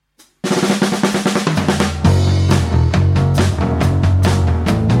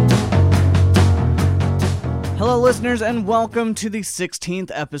listeners, and welcome to the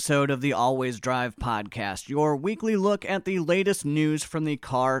 16th episode of the AllWaysDrive podcast, your weekly look at the latest news from the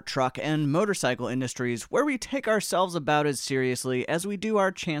car, truck, and motorcycle industries, where we take ourselves about as seriously as we do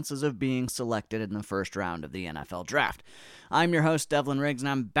our chances of being selected in the first round of the NFL draft. I'm your host, Devlin Riggs, and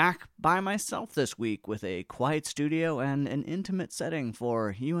I'm back by myself this week with a quiet studio and an intimate setting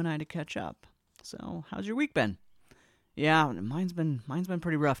for you and I to catch up. So, how's your week been? Yeah, mine's been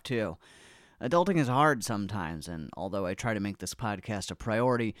pretty rough too. Adulting is hard sometimes, and although I try to make this podcast a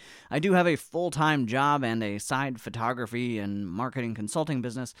priority, I do have a full-time job and a side photography and marketing consulting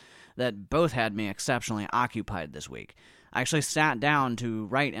business that both had me exceptionally occupied this week. I actually sat down to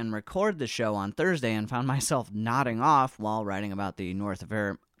write and record the show on Thursday and found myself nodding off while writing about the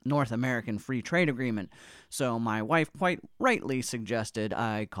North American Free Trade Agreement, so my wife quite rightly suggested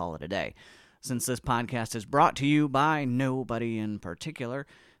I call it a day. Since this podcast is brought to you by nobody in particular,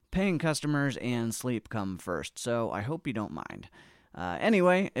 paying customers and sleep come first, so I hope you don't mind.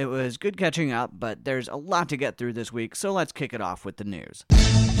 Anyway, it was good catching up, but there's a lot to get through this week, so let's kick it off with the news.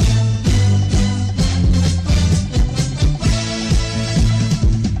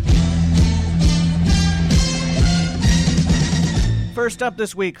 First up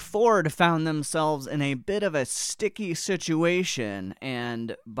this week, Ford found themselves in a bit of a sticky situation,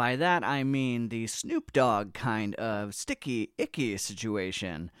 and by that I mean the Snoop Dogg kind of sticky, icky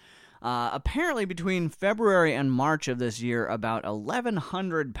situation. Apparently between February and March of this year, about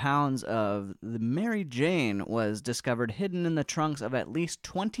 1,100 pounds of the Mary Jane was discovered hidden in the trunks of at least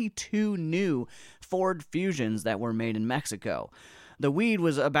 22 new Ford Fusions that were made in Mexico. The weed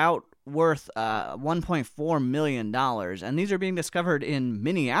was about worth $1.4 million, and these are being discovered in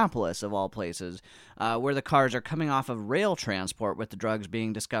Minneapolis, of all places, where the cars are coming off of rail transport, with the drugs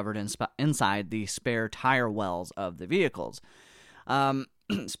being discovered inside the spare tire wells of the vehicles.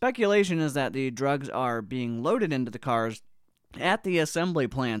 Speculation is that the drugs are being loaded into the cars at the assembly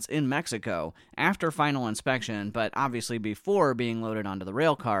plants in Mexico after final inspection, but obviously before being loaded onto the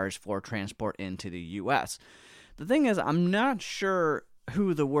rail cars for transport into the U.S. The thing is, I'm not sure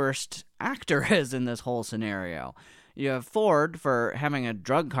who the worst actor is in this whole scenario. You have Ford for having a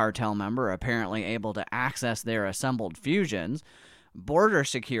drug cartel member apparently able to access their assembled Fusions, border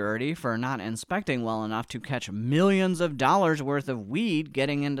security for not inspecting well enough to catch millions of dollars worth of weed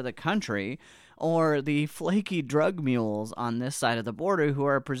getting into the country, or the flaky drug mules on this side of the border who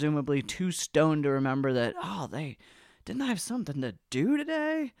are presumably too stoned to remember that, they didn't have something to do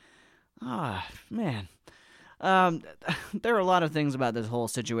today? Man. There are a lot of things about this whole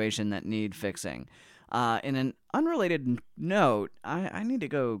situation that need fixing. In an unrelated note, I need to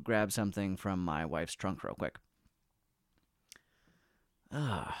go grab something from my wife's trunk real quick.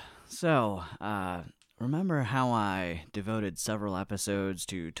 Remember how I devoted several episodes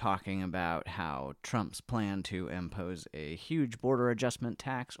to talking about how Trump's plan to impose a huge border adjustment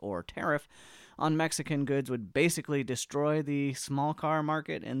tax or tariff on Mexican goods would basically destroy the small car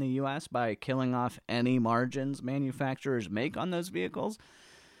market in the U.S. by killing off any margins manufacturers make on those vehicles?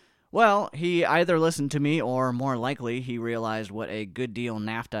 Well, he either listened to me, or more likely, he realized what a good deal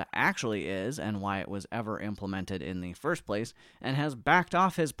NAFTA actually is and why it was ever implemented in the first place, and has backed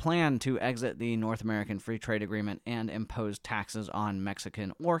off his plan to exit the North American Free Trade Agreement and impose taxes on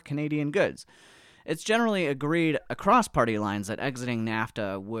Mexican or Canadian goods. It's generally agreed across party lines that exiting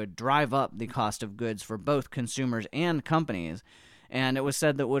NAFTA would drive up the cost of goods for both consumers and companies, and it was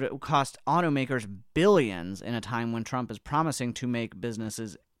said that it would cost automakers billions in a time when Trump is promising to make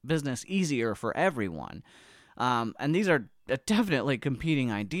business easier for everyone. And these are definitely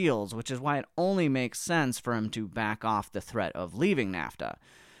competing ideals, which is why it only makes sense for him to back off the threat of leaving NAFTA.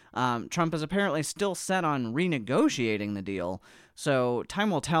 Trump is apparently still set on renegotiating the deal, so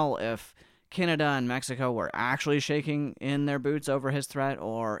time will tell if Canada and Mexico were actually shaking in their boots over his threat,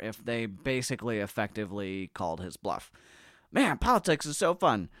 or if they basically effectively called his bluff. Man, politics is so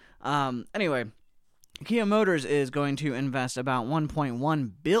fun. Anyway, Kia Motors is going to invest about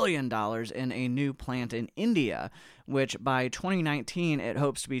 $1.1 billion in a new plant in India, which by 2019 it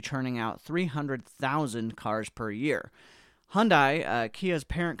hopes to be churning out 300,000 cars per year. Hyundai, Kia's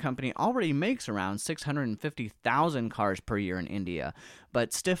parent company, already makes around 650,000 cars per year in India,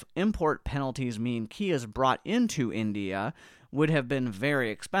 but stiff import penalties mean Kia's brought into India would have been very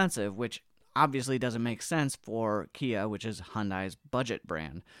expensive, which obviously doesn't make sense for Kia, which is Hyundai's budget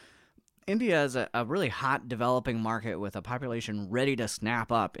brand. India is a really hot developing market with a population ready to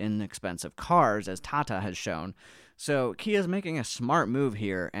snap up inexpensive cars, as Tata has shown. So Kia is making a smart move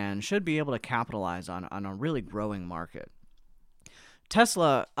here and should be able to capitalize on a really growing market.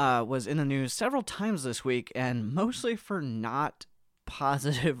 Tesla was in the news several times this week, and mostly for not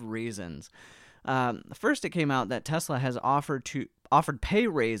positive reasons. First, it came out that Tesla has offered pay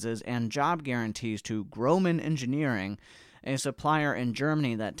raises and job guarantees to Grohmann Engineering, a supplier in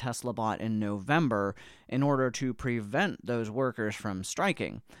Germany that Tesla bought in November, in order to prevent those workers from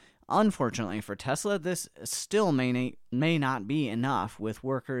striking. Unfortunately for Tesla, this still may not be enough, with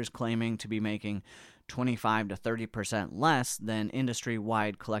workers claiming to be making 25 to 30% less than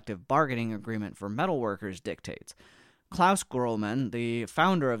industry-wide collective bargaining agreement for metal workers dictates. Klaus Grohmann, the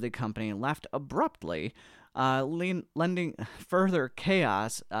founder of the company, left abruptly, lending further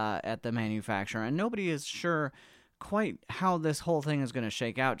chaos at the manufacturer, and nobody is sure quite how this whole thing is going to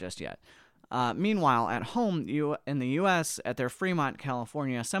shake out just yet. Meanwhile, at home in the U.S., at their Fremont,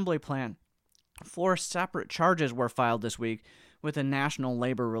 California assembly plant, 4 separate charges were filed this week with the National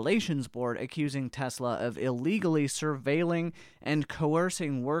Labor Relations Board accusing Tesla of illegally surveilling and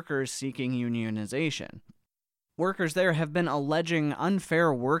coercing workers seeking unionization. Workers there have been alleging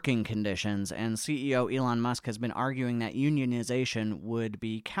unfair working conditions, and CEO Elon Musk has been arguing that unionization would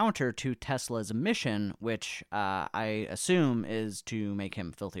be counter to Tesla's mission, which I assume is to make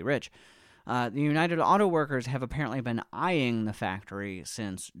him filthy rich. The United Auto Workers have apparently been eyeing the factory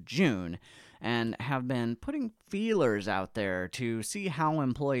since June and have been putting feelers out there to see how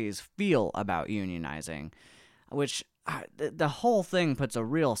employees feel about unionizing, which the whole thing puts a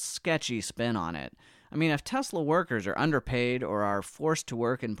real sketchy spin on it. I mean, if Tesla workers are underpaid or are forced to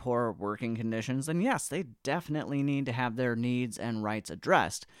work in poor working conditions, then yes, they definitely need to have their needs and rights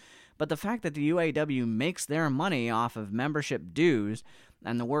addressed. But the fact that the UAW makes their money off of membership dues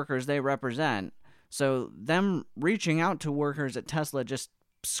and the workers they represent, so them reaching out to workers at Tesla just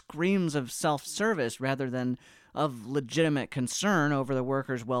screams of self-service rather than of legitimate concern over the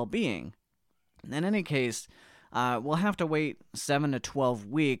workers' well-being. In any case, we'll have to wait 7 to 12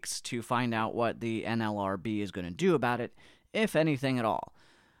 weeks to find out what the NLRB is going to do about it, if anything at all.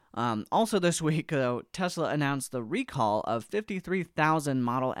 Also this week, though, Tesla announced the recall of 53,000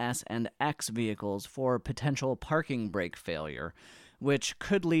 Model S and X vehicles for potential parking brake failure, which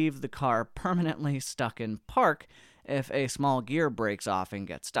could leave the car permanently stuck in park if a small gear breaks off and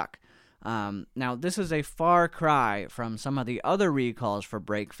gets stuck. Now, this is a far cry from some of the other recalls for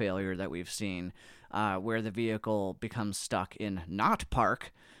brake failure that we've seen, where the vehicle becomes stuck in not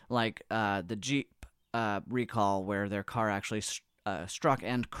park, like the Jeep recall where their car actually struck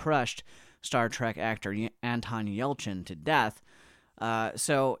and crushed Star Trek actor Anton Yelchin to death.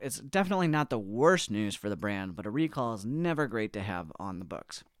 So it's definitely not the worst news for the brand, but a recall is never great to have on the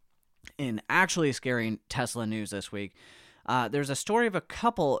books. In actually scary Tesla news this week, there's a story of a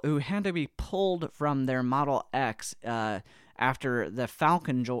couple who had to be pulled from their Model X after the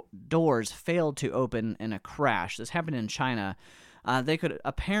Falcon doors failed to open in a crash. This happened in China. They could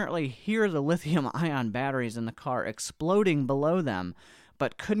apparently hear the lithium-ion batteries in the car exploding below them,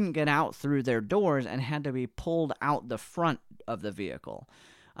 but couldn't get out through their doors and had to be pulled out the front of the vehicle.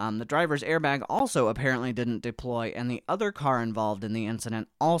 The driver's airbag also apparently didn't deploy, and the other car involved in the incident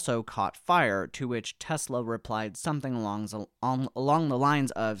also caught fire, to which Tesla replied something along the lines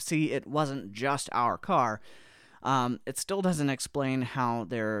of, "See, it wasn't just our car." It still doesn't explain how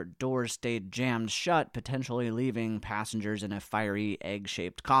their doors stayed jammed shut, potentially leaving passengers in a fiery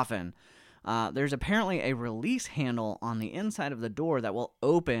egg-shaped coffin. There's apparently a release handle on the inside of the door that will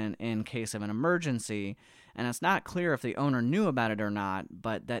open in case of an emergency, and it's not clear if the owner knew about it or not,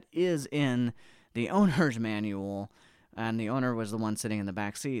 but that is in the owner's manual, and the owner was the one sitting in the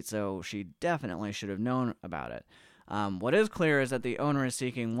back seat, so she definitely should have known about it. What is clear is that the owner is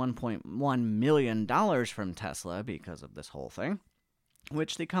seeking $1.1 million from Tesla because of this whole thing,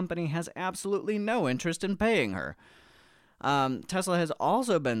 which the company has absolutely no interest in paying her. Tesla has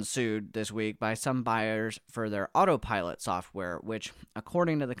also been sued this week by some buyers for their autopilot software, which,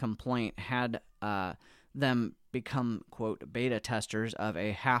 according to the complaint, had them become, quote, beta testers of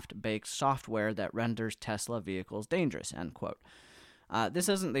a half-baked software that renders Tesla vehicles dangerous, end quote. This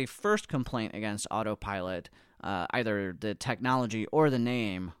isn't the first complaint against autopilot, either the technology or the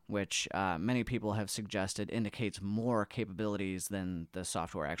name, which many people have suggested indicates more capabilities than the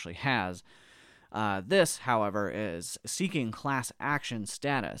software actually has. This, however, is seeking class action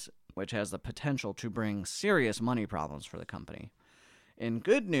status, which has the potential to bring serious money problems for the company. In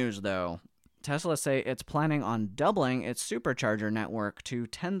good news, though, Tesla say it's planning on doubling its supercharger network to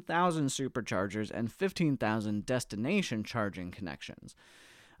 10,000 superchargers and 15,000 destination charging connections.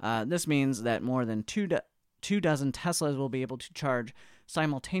 This means that more than two dozen Teslas will be able to charge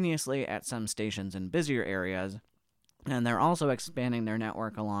simultaneously at some stations in busier areas, and they're also expanding their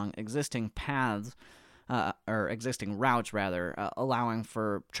network along existing paths or existing routes rather, allowing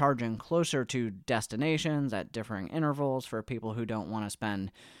for charging closer to destinations at differing intervals for people who don't want to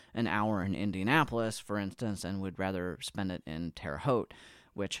spend an hour in Indianapolis, for instance, and would rather spend it in Terre Haute,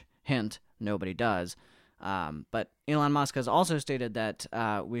 which, hint, nobody does. But Elon Musk has also stated that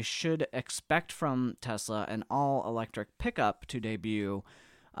we should expect from Tesla an all-electric pickup to debut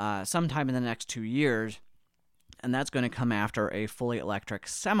sometime in the next 2 years, and that's going to come after a fully electric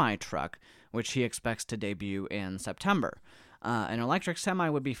semi-truck, which he expects to debut in September. An electric semi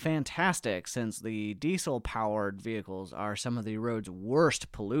would be fantastic since the diesel-powered vehicles are some of the road's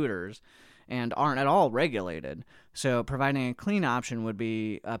worst polluters and aren't at all regulated, so providing a clean option would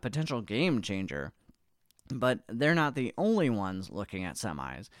be a potential game changer. But they're not the only ones looking at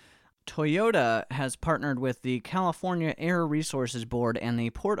semis. Toyota has partnered with the California Air Resources Board and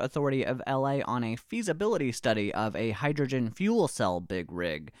the Port Authority of LA on a feasibility study of a hydrogen fuel cell big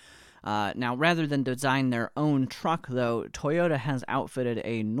rig. Now, rather than design their own truck, though, Toyota has outfitted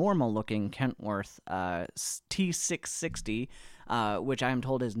a normal-looking Kentworth T660, which I am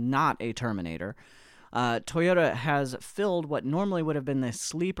told is not a Terminator. Toyota has filled what normally would have been the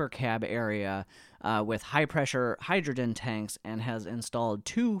sleeper cab area with high-pressure hydrogen tanks and has installed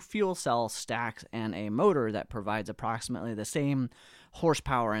 2 fuel cell stacks and a motor that provides approximately the same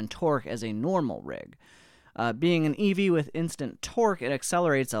horsepower and torque as a normal rig. Being an EV with instant torque, it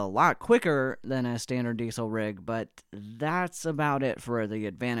accelerates a lot quicker than a standard diesel rig, but that's about it for the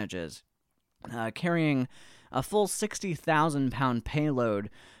advantages. Carrying a full 60,000-pound payload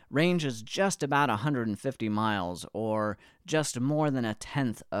ranges just about 150 miles, or just more than a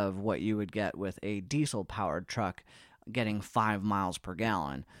tenth of what you would get with a diesel-powered truck getting 5 miles per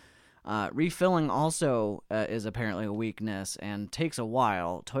gallon. Refilling also is apparently a weakness and takes a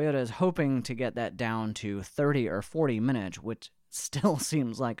while. Toyota is hoping to get that down to 30 or 40 minutes, which still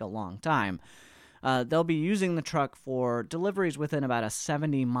seems like a long time. They'll be using the truck for deliveries within about a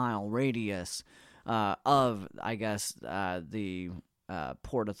 70-mile radius of, I guess, the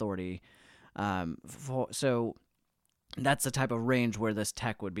Port Authority. So that's the type of range where this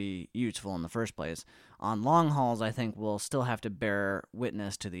tech would be useful in the first place. On long hauls, I think we'll still have to bear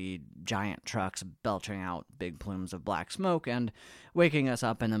witness to the giant trucks belching out big plumes of black smoke and waking us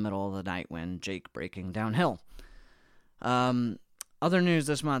up in the middle of the night when Jake braking downhill. Other news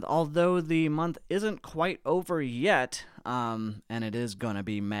this month, although the month isn't quite over yet, and it is going to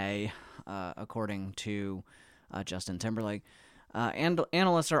be May, according to Justin Timberlake, and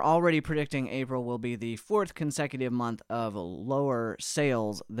analysts are already predicting April will be the 4th consecutive month of lower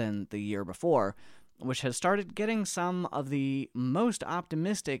sales than the year before, which has started getting some of the most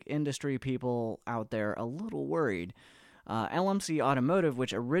optimistic industry people out there a little worried. LMC Automotive,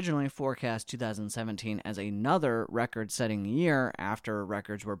 which originally forecast 2017 as another record-setting year after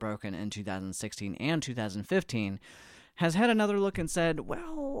records were broken in 2016 and 2015, has had another look and said,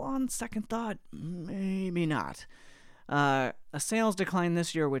 well, on second thought, maybe not. A sales decline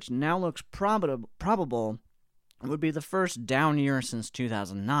this year, which now looks probable, would be the first down year since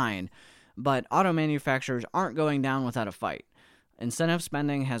 2009, but auto manufacturers aren't going down without a fight. Incentive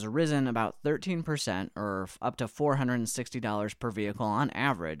spending has risen about 13%, or up to $460 per vehicle on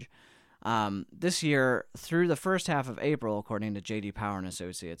average. This year, through the first half of April, according to J.D. Power and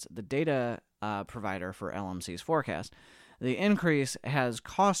Associates, the data provider for LMC's forecast, the increase has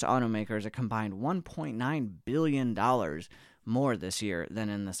cost automakers a combined $1.9 billion more this year than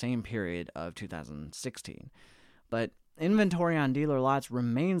in the same period of 2016. But inventory on dealer lots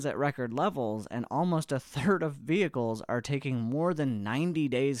remains at record levels, and almost a third of vehicles are taking more than 90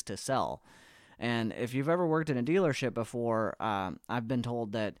 days to sell. And if you've ever worked in a dealership before, I've been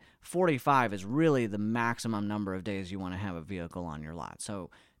told that 45 is really the maximum number of days you want to have a vehicle on your lot.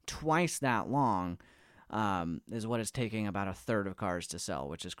 So twice that long is what it's taking about a third of cars to sell,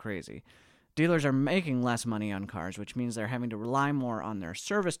 which is crazy. Dealers are making less money on cars, which means they're having to rely more on their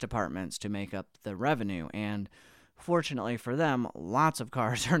service departments to make up the revenue, and fortunately for them, lots of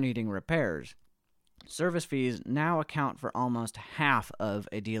cars are needing repairs. Service fees now account for almost half of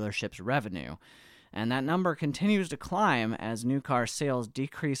a dealership's revenue, and that number continues to climb as new car sales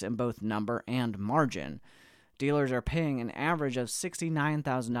decrease in both number and margin. Dealers are paying an average of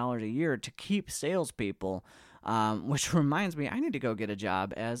 $69,000 a year to keep salespeople, which reminds me, I need to go get a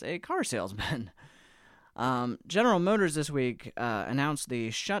job as a car salesman. General Motors this week announced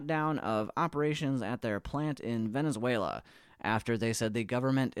the shutdown of operations at their plant in Venezuela after they said the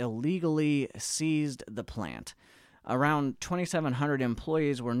government illegally seized the plant. Around 2,700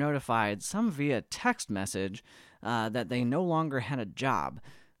 employees were notified, some via text message, that they no longer had a job.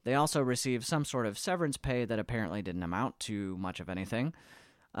 They also received some sort of severance pay that apparently didn't amount to much of anything.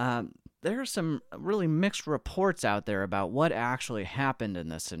 There are some really mixed reports out there about what actually happened in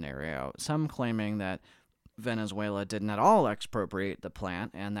this scenario, some claiming that Venezuela didn't at all expropriate the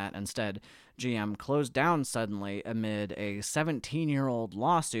plant and that instead GM closed down suddenly amid a 17-year-old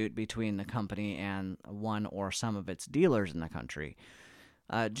lawsuit between the company and one or some of its dealers in the country.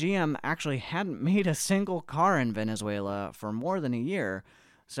 GM actually hadn't made a single car in Venezuela for more than a year,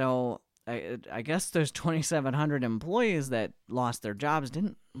 so I guess those 2,700 employees that lost their jobs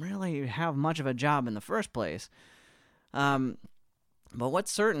didn't really have much of a job in the first place. But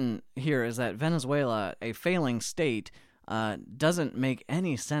what's certain here is that Venezuela, a failing state, doesn't make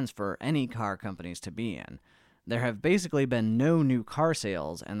any sense for any car companies to be in. There have basically been no new car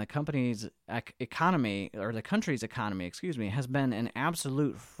sales, and the country's economy, has been in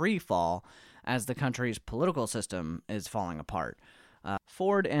absolute free fall as the country's political system is falling apart.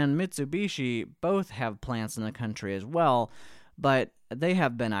 Ford and Mitsubishi both have plants in the country as well, but they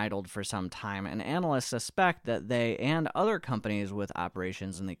have been idled for some time, and analysts suspect that they and other companies with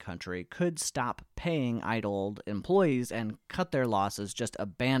operations in the country could stop paying idled employees and cut their losses, just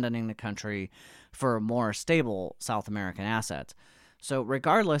abandoning the country for more stable South American assets. So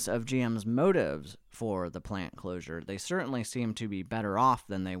regardless of GM's motives for the plant closure, they certainly seem to be better off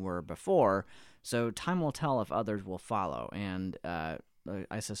than they were before, so time will tell if others will follow, and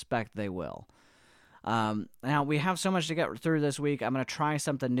I suspect they will. Now, we have so much to get through this week. I'm going to try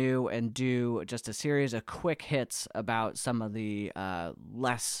something new and do just a series of quick hits about some of the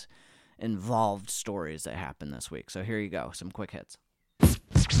less involved stories that happened this week. So here you go, some quick hits.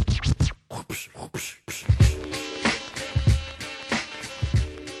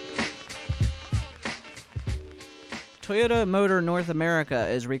 Toyota Motor North America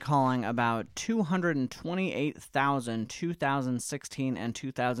is recalling about 228,000 2016 and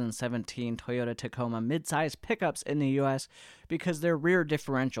 2017 Toyota Tacoma midsize pickups in the U.S. because their rear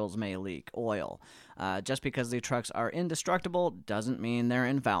differentials may leak oil. Just because the trucks are indestructible doesn't mean they're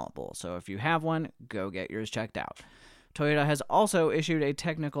infallible, so if you have one, go get yours checked out. Toyota has also issued a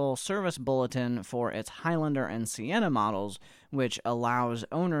technical service bulletin for its Highlander and Sienna models, which allows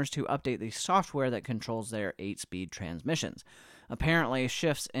owners to update the software that controls their 8-speed transmissions. Apparently,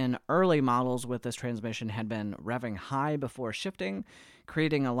 shifts in early models with this transmission had been revving high before shifting,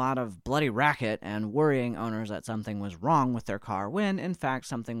 creating a lot of bloody racket and worrying owners that something was wrong with their car when, in fact,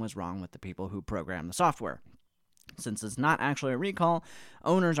 something was wrong with the people who programmed the software. Since it's not actually a recall,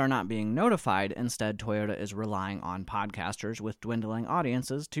 owners are not being notified. Instead, Toyota is relying on podcasters with dwindling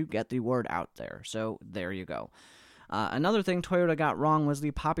audiences to get the word out there. So there you go. Another thing Toyota got wrong was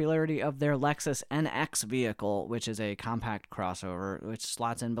the popularity of their Lexus NX vehicle, which is a compact crossover which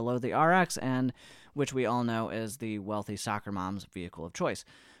slots in below the RX and which we all know is the wealthy soccer mom's vehicle of choice.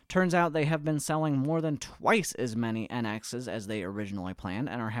 Turns out they have been selling more than twice as many NXs as they originally planned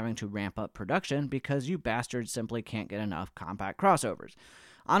and are having to ramp up production because you bastards simply can't get enough compact crossovers.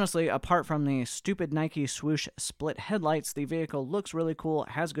 Honestly, apart from the stupid Nike swoosh split headlights, the vehicle looks really cool,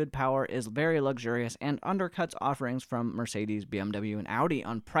 has good power, is very luxurious, and undercuts offerings from Mercedes, BMW, and Audi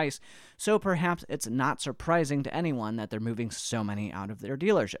on price, so perhaps it's not surprising to anyone that they're moving so many out of their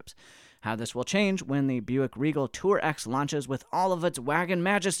dealerships. How this will change when the Buick Regal Tour X launches with all of its wagon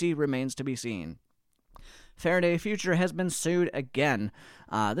majesty remains to be seen. Faraday Future has been sued again,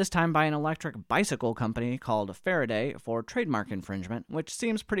 this time by an electric bicycle company called Faraday for trademark infringement, which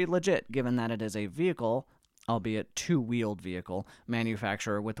seems pretty legit given that it is a vehicle, albeit two-wheeled vehicle,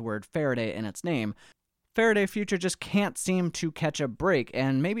 manufacturer with the word Faraday in its name. Faraday Future just can't seem to catch a break,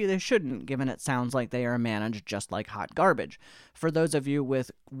 and maybe they shouldn't, given it sounds like they are managed just like hot garbage. For those of you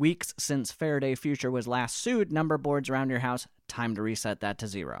with weeks since Faraday Future was last sued, number boards around your house, time to reset that to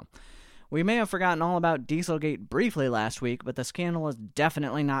 0. We may have forgotten all about Dieselgate briefly last week, but the scandal is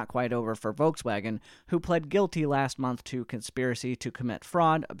definitely not quite over for Volkswagen, who pled guilty last month to conspiracy to commit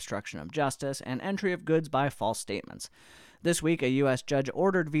fraud, obstruction of justice, and entry of goods by false statements. This week, a U.S. judge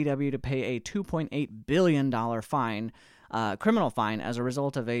ordered VW to pay a $2.8 billion fine, criminal fine, as a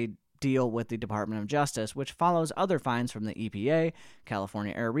result of a deal with the Department of Justice, which follows other fines from the EPA,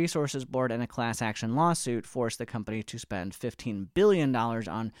 California Air Resources Board, and a class action lawsuit forced the company to spend $15 billion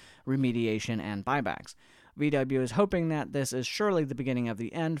on remediation and buybacks. VW is hoping that this is surely the beginning of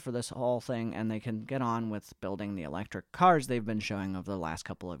the end for this whole thing, and they can get on with building the electric cars they've been showing over the last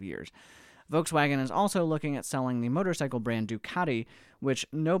couple of years. Volkswagen is also looking at selling the motorcycle brand Ducati, which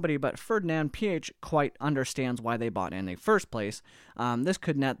nobody but Ferdinand Piëch quite understands why they bought in the first place. This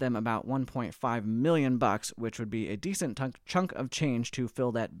could net them about $1.5 million, which would be a decent chunk of change to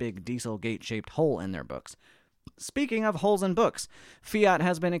fill that big Dieselgate-shaped hole in their books. Speaking of holes in books, Fiat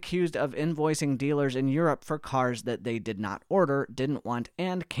has been accused of invoicing dealers in Europe for cars that they did not order, didn't want,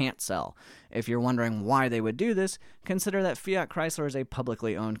 and can't sell. If you're wondering why they would do this, consider that Fiat Chrysler is a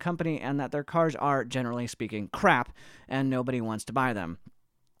publicly owned company and that their cars are, generally speaking, crap, and nobody wants to buy them.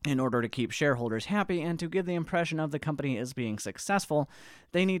 In order to keep shareholders happy and to give the impression of the company as being successful,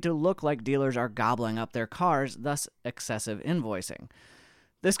 they need to look like dealers are gobbling up their cars, thus excessive invoicing.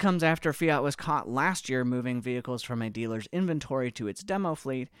 This comes after Fiat was caught last year moving vehicles from a dealer's inventory to its demo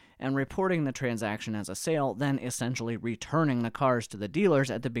fleet and reporting the transaction as a sale, then essentially returning the cars to the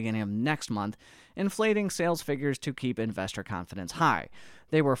dealers at the beginning of next month, inflating sales figures to keep investor confidence high.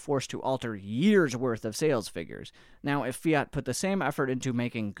 They were forced to alter years' worth of sales figures. Now, if Fiat put the same effort into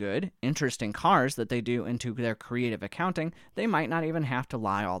making good, interesting cars that they do into their creative accounting, they might not even have to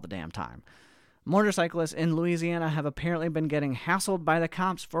lie all the damn time. Motorcyclists in Louisiana have apparently been getting hassled by the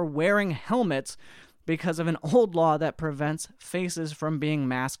cops for wearing helmets because of an old law that prevents faces from being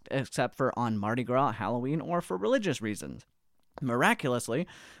masked except for on Mardi Gras, Halloween, or for religious reasons. Miraculously,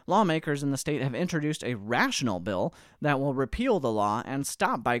 lawmakers in the state have introduced a rational bill that will repeal the law and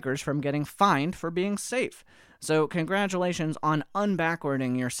stop bikers from getting fined for being safe. So congratulations on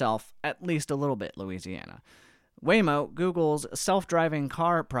unbackwarding yourself at least a little bit, Louisiana. Waymo, Google's self-driving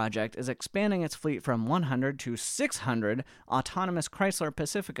car project, is expanding its fleet from 100 to 600 autonomous Chrysler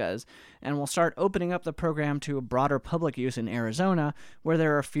Pacificas and will start opening up the program to a broader public use in Arizona, where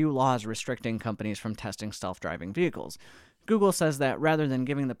there are few laws restricting companies from testing self-driving vehicles. Google says that rather than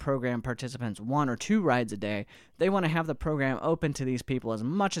giving the program participants 1 or 2 rides a day, they want to have the program open to these people as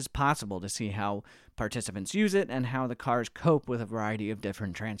much as possible to see how participants use it and how the cars cope with a variety of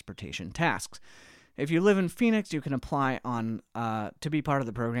different transportation tasks. If you live in Phoenix, you can apply to be part of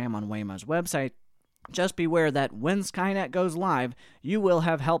the program on Waymo's website. Just beware that when Skynet goes live, you will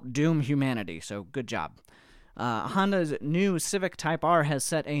have helped doom humanity, so good job. Honda's new Civic Type R has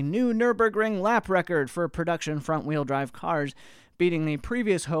set a new Nürburgring lap record for production front-wheel drive cars, beating the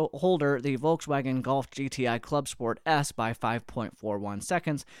previous holder, the Volkswagen Golf GTI Club Sport S, by 5.41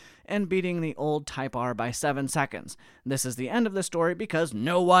 seconds, and beating the old Type R by 7 seconds. This is the end of the story because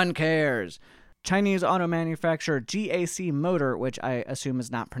no one cares. Chinese auto manufacturer GAC Motor, which I assume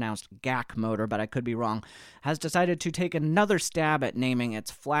is not pronounced GAC Motor, but I could be wrong, has decided to take another stab at naming its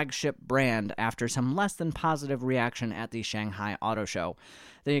flagship brand after some less than positive reaction at the Shanghai Auto Show.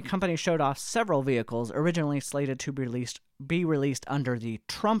 The company showed off several vehicles originally slated to be released under the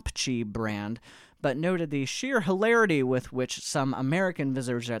Trumpchi brand, but noted the sheer hilarity with which some American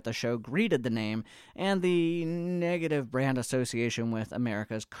visitors at the show greeted the name and the negative brand association with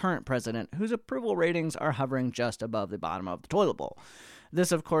America's current president, whose approval ratings are hovering just above the bottom of the toilet bowl.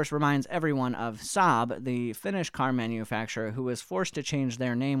 This, of course, reminds everyone of Saab, the Finnish car manufacturer who was forced to change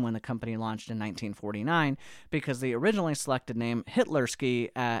their name when the company launched in 1949 because the originally selected name, Hitlerski,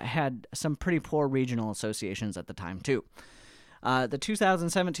 had some pretty poor regional associations at the time, too. The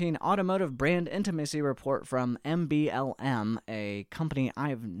 2017 Automotive Brand Intimacy Report from MBLM, a company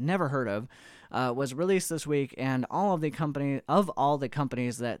I've never heard of, was released this week, and all the companies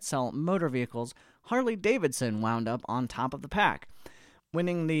that sell motor vehicles, Harley-Davidson wound up on top of the pack,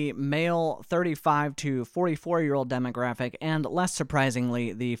 winning the male 35 to 44-year-old demographic and, less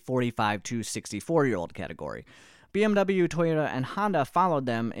surprisingly, the 45 to 64-year-old category. BMW, Toyota, and Honda followed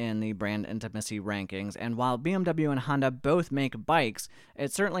them in the brand intimacy rankings, and while BMW and Honda both make bikes,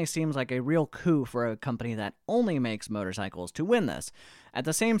 it certainly seems like a real coup for a company that only makes motorcycles to win this. At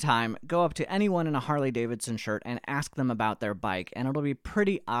the same time, go up to anyone in a Harley-Davidson shirt and ask them about their bike, and it'll be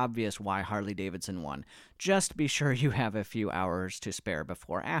pretty obvious why Harley-Davidson won. Just be sure you have a few hours to spare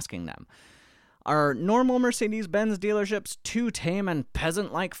before asking them. Are normal Mercedes-Benz dealerships too tame and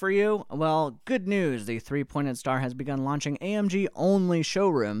peasant-like for you? Well, good news. The three-pointed star has begun launching AMG-only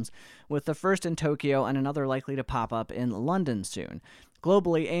showrooms, with the first in Tokyo and another likely to pop up in London soon.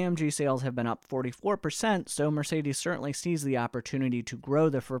 Globally, AMG sales have been up 44%, so Mercedes certainly sees the opportunity to grow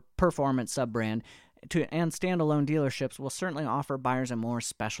the performance sub-brand, and standalone dealerships will certainly offer buyers a more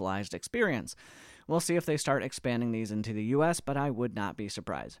specialized experience. We'll see if they start expanding these into the U.S., but I would not be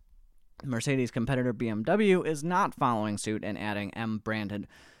surprised. Mercedes competitor BMW is not following suit and adding M-branded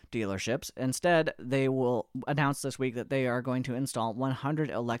dealerships. Instead, they will announce this week that they are going to install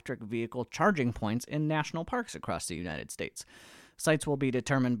 100 electric vehicle charging points in national parks across the United States. Sites will be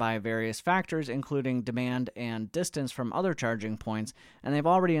determined by various factors, including demand and distance from other charging points, and they've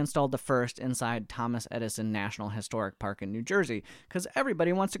already installed the first inside Thomas Edison National Historic Park in New Jersey, because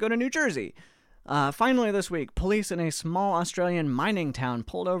everybody wants to go to New Jersey. Finally this week, police in a small Australian mining town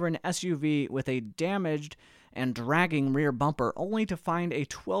pulled over an SUV with a damaged and dragging rear bumper, only to find a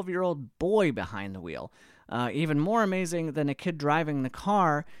 12-year-old boy behind the wheel. Even more amazing than a kid driving the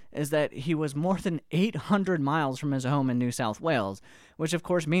car is that he was more than 800 miles from his home in New South Wales, which of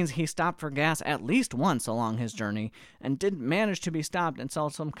course means he stopped for gas at least once along his journey and didn't manage to be stopped until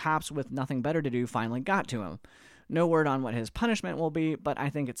some cops with nothing better to do finally got to him. No word on what his punishment will be, but I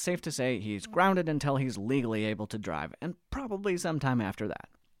think it's safe to say he's grounded until he's legally able to drive, and probably sometime after that.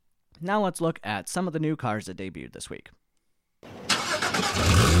 Now let's look at some of the new cars that debuted this week.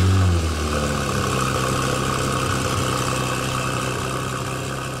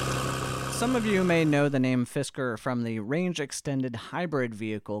 Some of you may know the name Fisker from the range-extended hybrid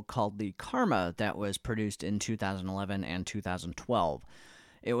vehicle called the Karma that was produced in 2011 and 2012.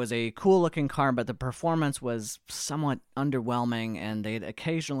 It was a cool-looking car, but the performance was somewhat underwhelming, and they'd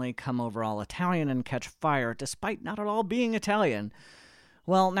occasionally come over all Italian and catch fire, despite not at all being Italian.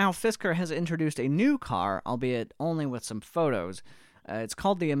 Well, now Fisker has introduced a new car, albeit only with some photos. It's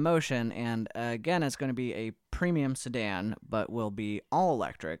called the Emotion, and again, it's going to be a premium sedan, but will be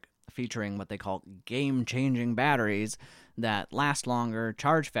all-electric, featuring what they call game-changing batteries that last longer,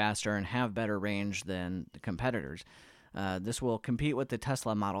 charge faster, and have better range than the competitors. This will compete with the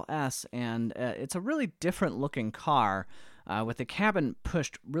Tesla Model S, and it's a really different-looking car, with the cabin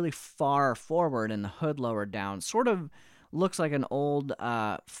pushed really far forward and the hood lowered down. Sort of looks like an old,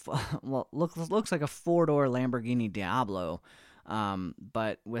 looks like a four-door Lamborghini Diablo,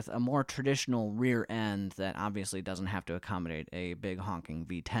 but with a more traditional rear end that obviously doesn't have to accommodate a big honking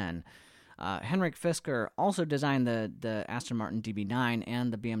V10. Henrik Fisker also designed the Aston Martin DB9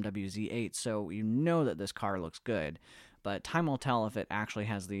 and the BMW Z8, so you know that this car looks good, but time will tell if it actually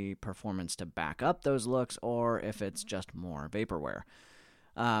has the performance to back up those looks or if it's just more vaporware.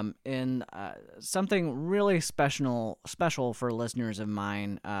 Something really special for listeners of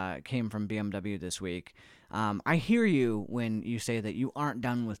mine came from BMW this week. I hear you when you say that you aren't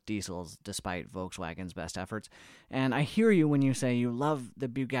done with diesels despite Volkswagen's best efforts, and I hear you when you say you love the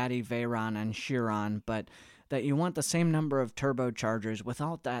Bugatti Veyron and Chiron, but that you want the same number of turbochargers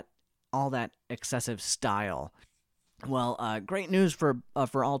without all that excessive style. Well, great news for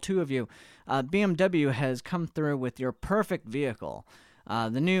all two of you. BMW has come through with your perfect vehicle.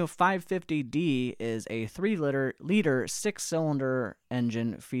 The new 550D is a 3-liter 6-cylinder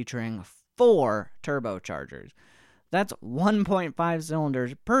engine featuring 4 turbochargers. That's 1.5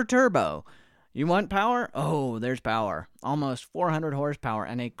 cylinders per turbo. You want power? Oh, there's power. Almost 400 horsepower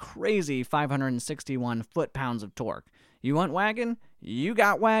and a crazy 561 foot-pounds of torque. You want wagon? You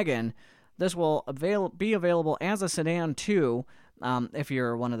got wagon. This will be available as a sedan too, if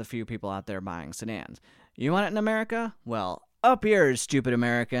you're one of the few people out there buying sedans. You want it in America? Well, up yours, stupid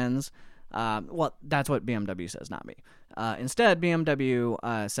Americans. Well, that's what BMW says, not me. Instead,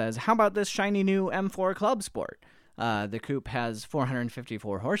 BMW says, how about this shiny new M4 Club Sport? The coupe has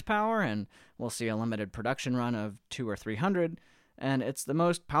 454 horsepower, and we'll see a limited production run of 200 or 300, and it's the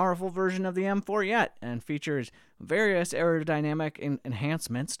most powerful version of the M4 yet, and features various aerodynamic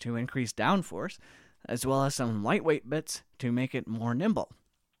enhancements to increase downforce, as well as some lightweight bits to make it more nimble.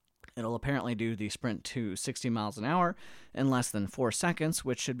 It'll apparently do the sprint to 60 miles an hour in less than 4 seconds,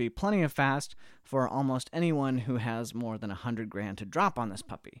 which should be plenty of fast for almost anyone who has more than $100,000 to drop on this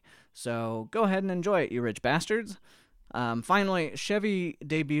puppy. So go ahead and enjoy it, you rich bastards. Finally, Chevy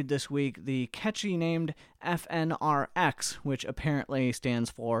debuted this week the catchy named FNRX, which apparently stands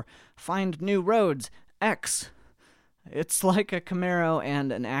for Find New Roads X. It's like a Camaro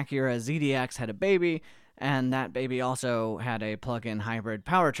and an Acura ZDX had a baby, and that baby also had a plug-in hybrid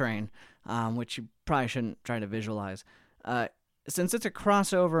powertrain, which you probably shouldn't try to visualize. Since it's a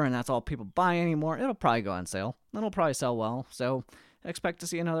crossover and that's all people buy anymore, it'll probably go on sale. It'll probably sell well, so expect to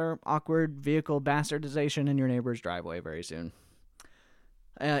see another awkward vehicle bastardization in your neighbor's driveway very soon.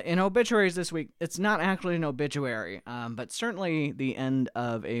 In obituaries this week, it's not actually an obituary, but certainly the end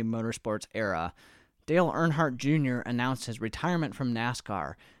of a motorsports era. Dale Earnhardt Jr. announced his retirement from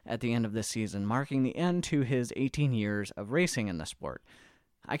NASCAR at the end of this season, marking the end to his 18 years of racing in the sport.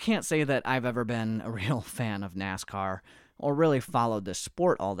 I can't say that I've ever been a real fan of NASCAR or really followed the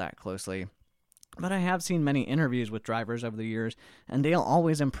sport all that closely, but I have seen many interviews with drivers over the years, and Dale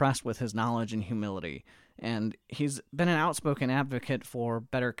always impressed with his knowledge and humility, and he's been an outspoken advocate for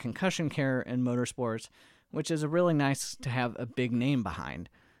better concussion care in motorsports, which is really nice to have a big name behind.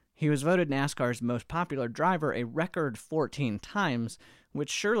 He was voted NASCAR's most popular driver a record 14 times, which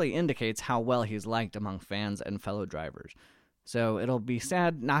surely indicates how well he's liked among fans and fellow drivers. So it'll be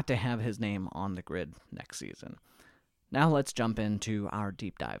sad not to have his name on the grid next season. Now let's jump into our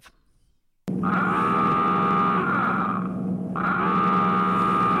deep dive.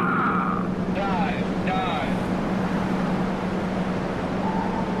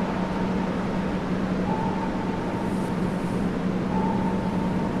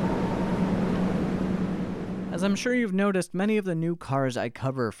 As I'm sure you've noticed, many of the new cars I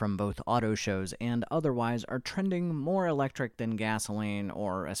cover from both auto shows and otherwise are trending more electric than gasoline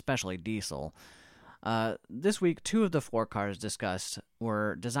or especially diesel. This week, 2 of the 4 cars discussed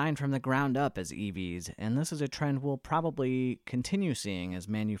were designed from the ground up as EVs, and this is a trend we'll probably continue seeing as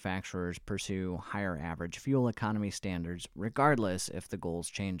manufacturers pursue higher average fuel economy standards, regardless if the goals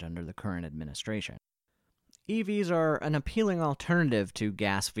change under the current administration. EVs are an appealing alternative to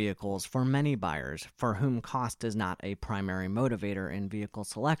gas vehicles for many buyers, for whom cost is not a primary motivator in vehicle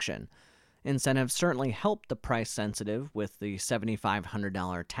selection. Incentives certainly help the price-sensitive, with the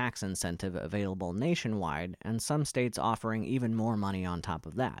 $7,500 tax incentive available nationwide, and some states offering even more money on top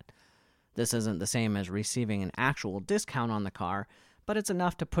of that. This isn't the same as receiving an actual discount on the car, but it's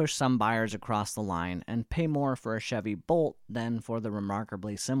enough to push some buyers across the line and pay more for a Chevy Bolt than for the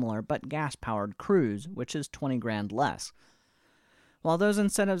remarkably similar but gas-powered Cruze, which is $20,000 less. While those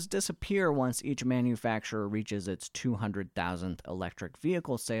incentives disappear once each manufacturer reaches its 200,000th electric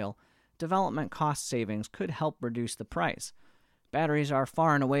vehicle sale, development cost savings could help reduce the price. Batteries are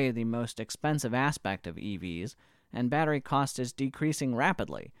far and away the most expensive aspect of EVs, and battery cost is decreasing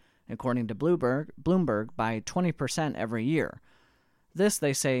rapidly, according to Bloomberg by 20% every year. This,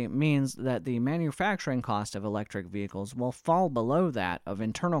 they say, means that the manufacturing cost of electric vehicles will fall below that of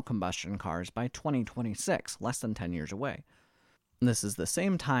internal combustion cars by 2026, less than 10 years away. This is the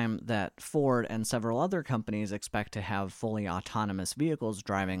same time that Ford and several other companies expect to have fully autonomous vehicles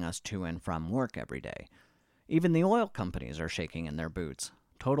driving us to and from work every day. Even the oil companies are shaking in their boots.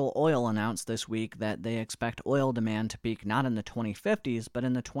 Total Oil announced this week that they expect oil demand to peak not in the 2050s, but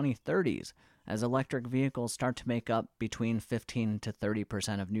in the 2030s, as electric vehicles start to make up between 15 to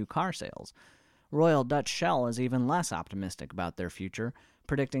 30% of new car sales. Royal Dutch Shell is even less optimistic about their future,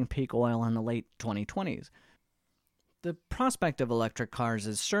 predicting peak oil in the late 2020s. The prospect of electric cars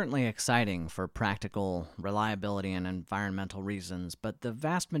is certainly exciting for practical reliability and environmental reasons, but the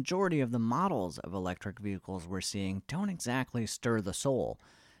vast majority of the models of electric vehicles we're seeing don't exactly stir the soul,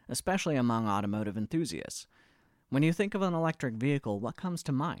 especially among automotive enthusiasts. When you think of an electric vehicle, what comes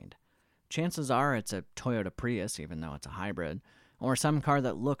to mind? Chances are it's a Toyota Prius, even though it's a hybrid, or some car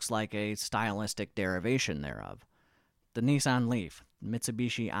that looks like a stylistic derivation thereof. The Nissan Leaf,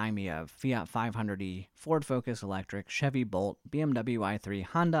 Mitsubishi i-MiEV, Fiat 500e, Ford Focus Electric, Chevy Bolt, BMW i3,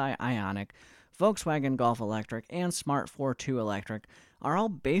 Honda Ioniq, Volkswagen Golf Electric, and Smart 4.2 Electric are all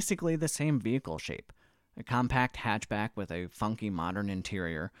basically the same vehicle shape. A compact hatchback with a funky modern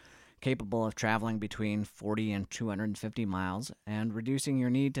interior, capable of traveling between 40 and 250 miles, and reducing your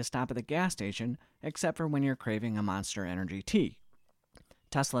need to stop at the gas station, except for when you're craving a Monster Energy tea.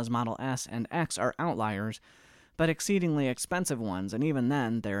 Tesla's Model S and X are outliers, but exceedingly expensive ones, and even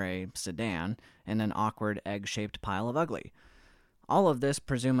then, they're a sedan in an awkward egg-shaped pile of ugly. All of this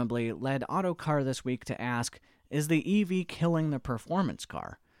presumably led Autocar this week to ask, is the EV killing the performance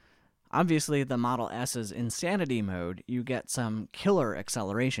car? Obviously, the Model S's insanity mode, you get some killer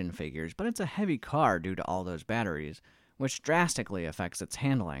acceleration figures, but it's a heavy car due to all those batteries, which drastically affects its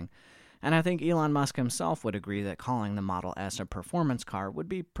handling. And I think Elon Musk himself would agree that calling the Model S a performance car would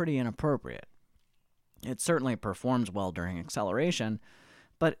be pretty inappropriate. It certainly performs well during acceleration,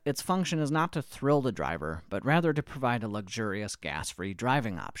 but its function is not to thrill the driver, but rather to provide a luxurious gas-free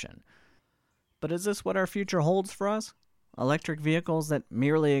driving option. But is this what our future holds for us? Electric vehicles that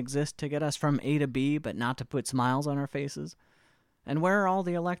merely exist to get us from A to B, but not to put smiles on our faces? And where are all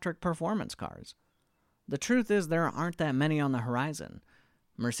the electric performance cars? The truth is there aren't that many on the horizon.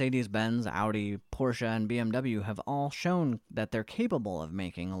 Mercedes-Benz, Audi, Porsche, and BMW have all shown that they're capable of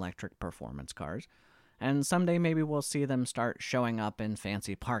making electric performance cars, and someday maybe we'll see them start showing up in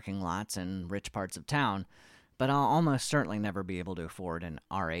fancy parking lots in rich parts of town, but I'll almost certainly never be able to afford an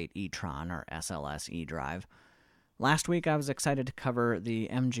R8 e-tron or SLS e-drive. Last week, I was excited to cover the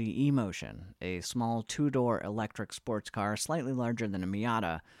MG E-Motion, a small two-door electric sports car slightly larger than a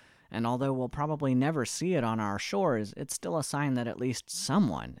Miata, and although we'll probably never see it on our shores, it's still a sign that at least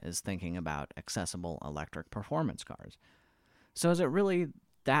someone is thinking about accessible electric performance cars. So is it really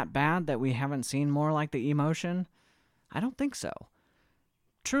that bad that we haven't seen more like the E-Motion? I don't think so.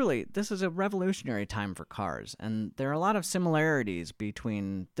 Truly, this is a revolutionary time for cars, and there are a lot of similarities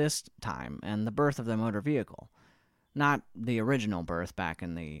between this time and the birth of the motor vehicle. Not the original birth back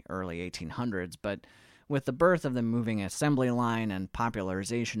in the early 1800s, but with the birth of the moving assembly line and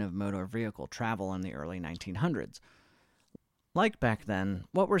popularization of motor vehicle travel in the early 1900s. Like back then,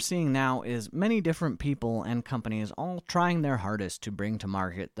 what we're seeing now is many different people and companies all trying their hardest to bring to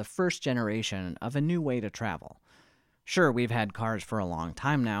market the first generation of a new way to travel. Sure, we've had cars for a long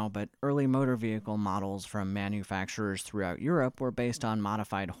time now, but early motor vehicle models from manufacturers throughout Europe were based on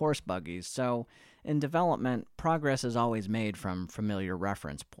modified horse buggies, so in development, progress is always made from familiar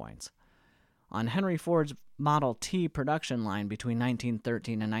reference points. On Henry Ford's Model T production line between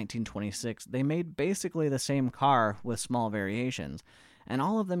 1913 and 1926, they made basically the same car with small variations, and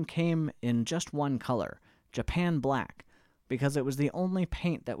all of them came in just one color, Japan Black, because it was the only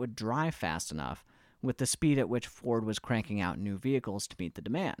paint that would dry fast enough with the speed at which Ford was cranking out new vehicles to meet the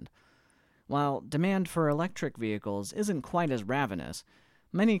demand. While demand for electric vehicles isn't quite as ravenous,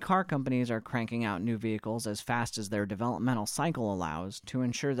 many car companies are cranking out new vehicles as fast as their developmental cycle allows to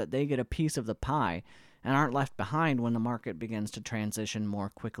ensure that they get a piece of the pie and aren't left behind when the market begins to transition more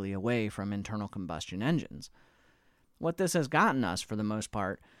quickly away from internal combustion engines. What this has gotten us, for the most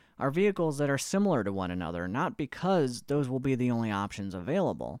part, are vehicles that are similar to one another, not because those will be the only options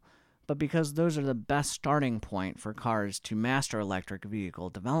available, but because those are the best starting point for cars to master electric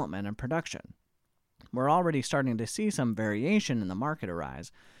vehicle development and production. We're already starting to see some variation in the market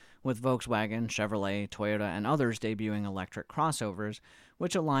arise, with Volkswagen, Chevrolet, Toyota, and others debuting electric crossovers,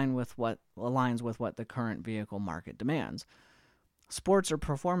 which aligns with what the current vehicle market demands. Sports or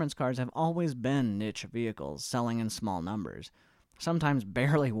performance cars have always been niche vehicles, selling in small numbers, sometimes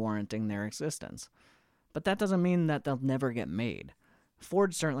barely warranting their existence. But that doesn't mean that they'll never get made.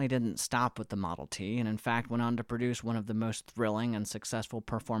 Ford certainly didn't stop with the Model T, and in fact went on to produce one of the most thrilling and successful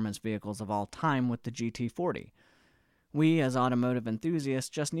performance vehicles of all time with the GT40. We, as automotive enthusiasts,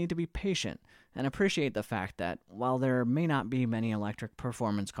 just need to be patient and appreciate the fact that, while there may not be many electric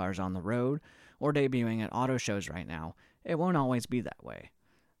performance cars on the road or debuting at auto shows right now, it won't always be that way.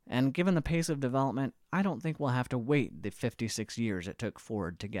 And given the pace of development, I don't think we'll have to wait the 56 years it took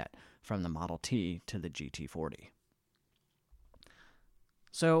Ford to get from the Model T to the GT40.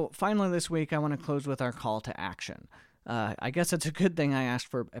 So, finally this week, I want to close with our call to action. I guess it's a good thing I asked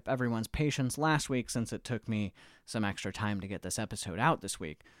for everyone's patience last week, since it took me some extra time to get this episode out this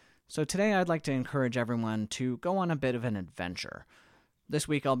week. So today I'd like to encourage everyone to go on a bit of an adventure. This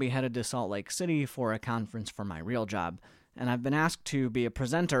week I'll be headed to Salt Lake City for a conference for my real job, and I've been asked to be a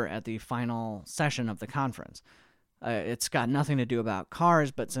presenter at the final session of the conference. It's got nothing to do about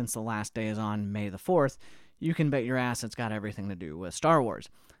cars, but since the last day is on May the 4th, you can bet your ass it's got everything to do with Star Wars.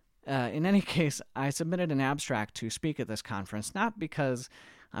 In any case, I submitted an abstract to speak at this conference, not because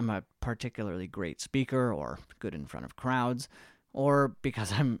I'm a particularly great speaker or good in front of crowds, or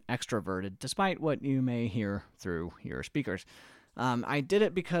because I'm extroverted, despite what you may hear through your speakers. I did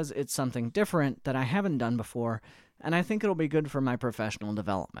it because it's something different that I haven't done before, and I think it'll be good for my professional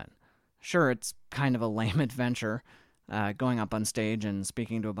development. Sure, it's kind of a lame adventure, going up on stage and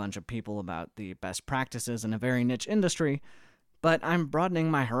speaking to a bunch of people about the best practices in a very niche industry, but I'm broadening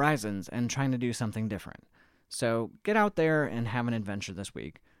my horizons and trying to do something different. So get out there and have an adventure this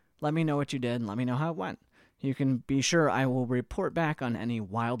week. Let me know what you did and let me know how it went. You can be sure I will report back on any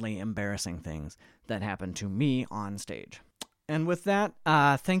wildly embarrassing things that happened to me on stage. And with that,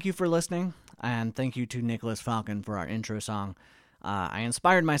 thank you for listening, and thank you to Nicholas Falcon for our intro song. I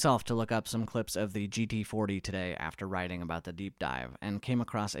inspired myself to look up some clips of the GT40 today after writing about the deep dive, and came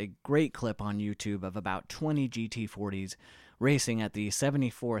across a great clip on YouTube of about 20 GT40s racing at the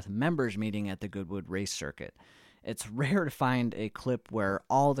 74th members meeting at the Goodwood Race Circuit. It's rare to find a clip where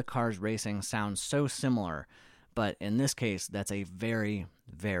all the cars racing sounds so similar, but in this case, that's a very,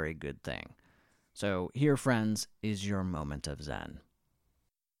 very good thing. So here, friends, is your moment of Zen.